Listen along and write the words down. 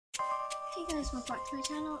Hey guys, welcome back to my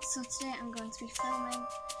channel. So today I'm going to be filming,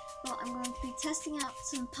 well, I'm going to be testing out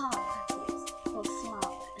some part patties, or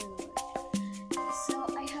flarp in other words. So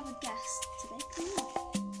I have a guest today. Come on.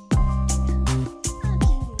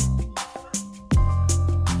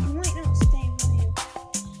 You might not stay with you.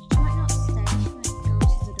 She might not stay, she might go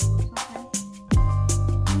to the door or something.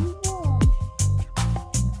 Are you warm?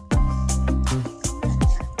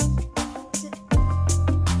 Sit.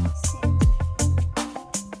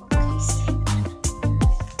 Okay, sit.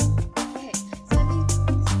 Okay, so I have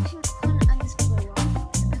this pink one and this blue one.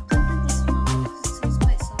 I covered this one because it was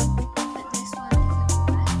quite soft, but this one is a bit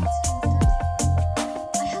wet and stuff.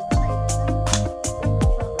 I have played with them,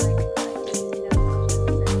 but like I didn't think I was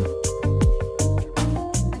with them. I don't know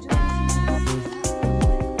if you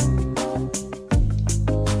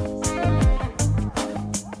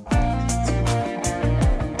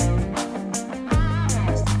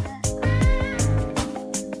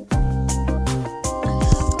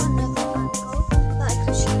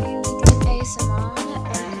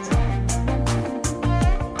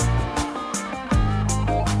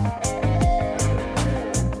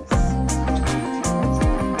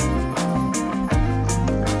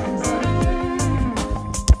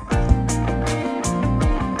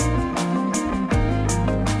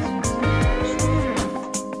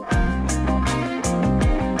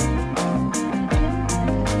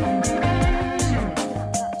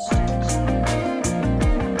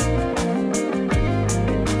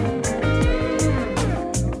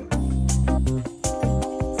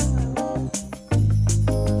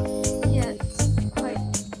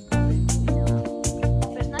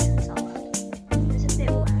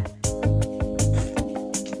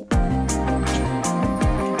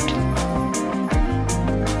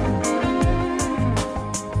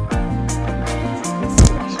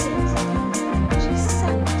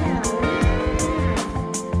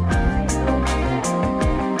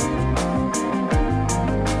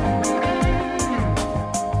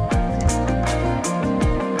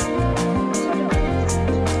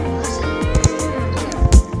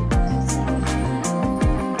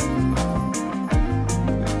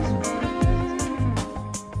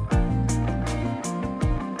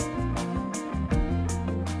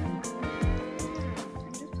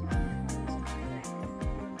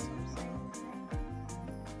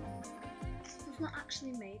can not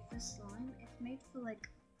actually made for slime, it's made for like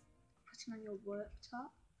putting on your worktop,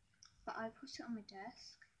 but I put it on my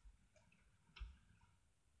desk.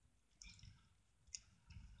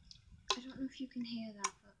 I don't know if you can hear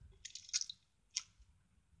that,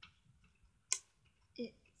 but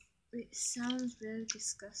it sounds really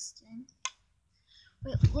disgusting.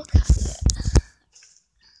 Wait, look at it.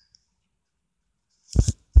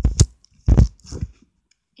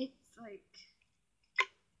 It's like,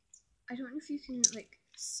 I don't know if you can like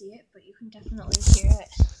see it, but you can definitely hear it.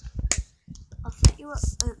 I'll set you up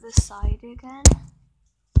at the side again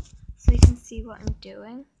so you can see what I'm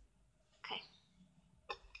doing. Okay.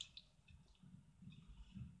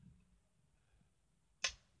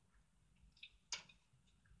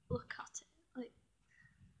 Look at it. Like,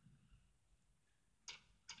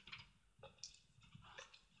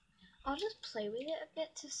 I'll just play with it a bit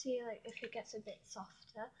to see like if it gets a bit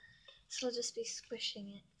softer. So I'll just be squishing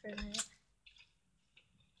it for a minute.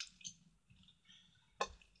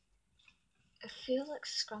 I feel like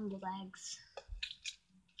scrambled eggs.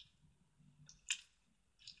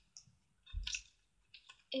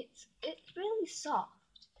 It's really soft,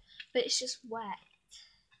 but it's just wet.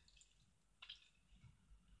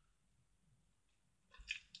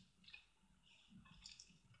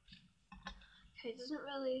 Okay, it doesn't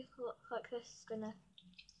really look like this is gonna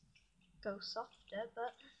go softer,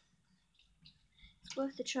 but it's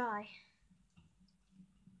worth a try.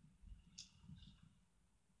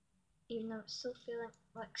 Even though it's still feeling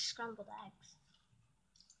like scrambled eggs.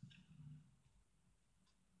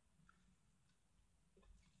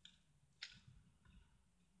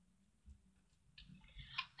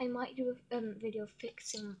 I might do a video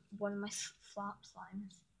fixing one of my flarp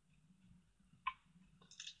slimes.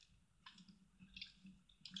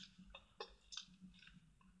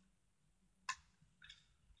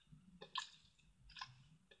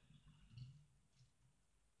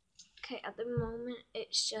 Okay, at the moment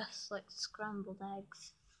it's just like scrambled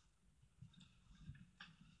eggs.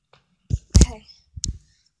 Okay,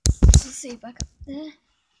 so see back up there.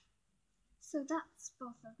 So that's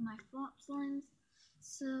both of my flarp slimes.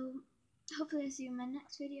 So hopefully I'll see you in my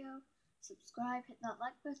next video. Subscribe, hit that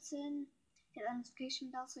like button, hit that notification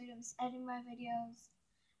bell so you don't miss any of my videos.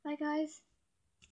 Bye guys.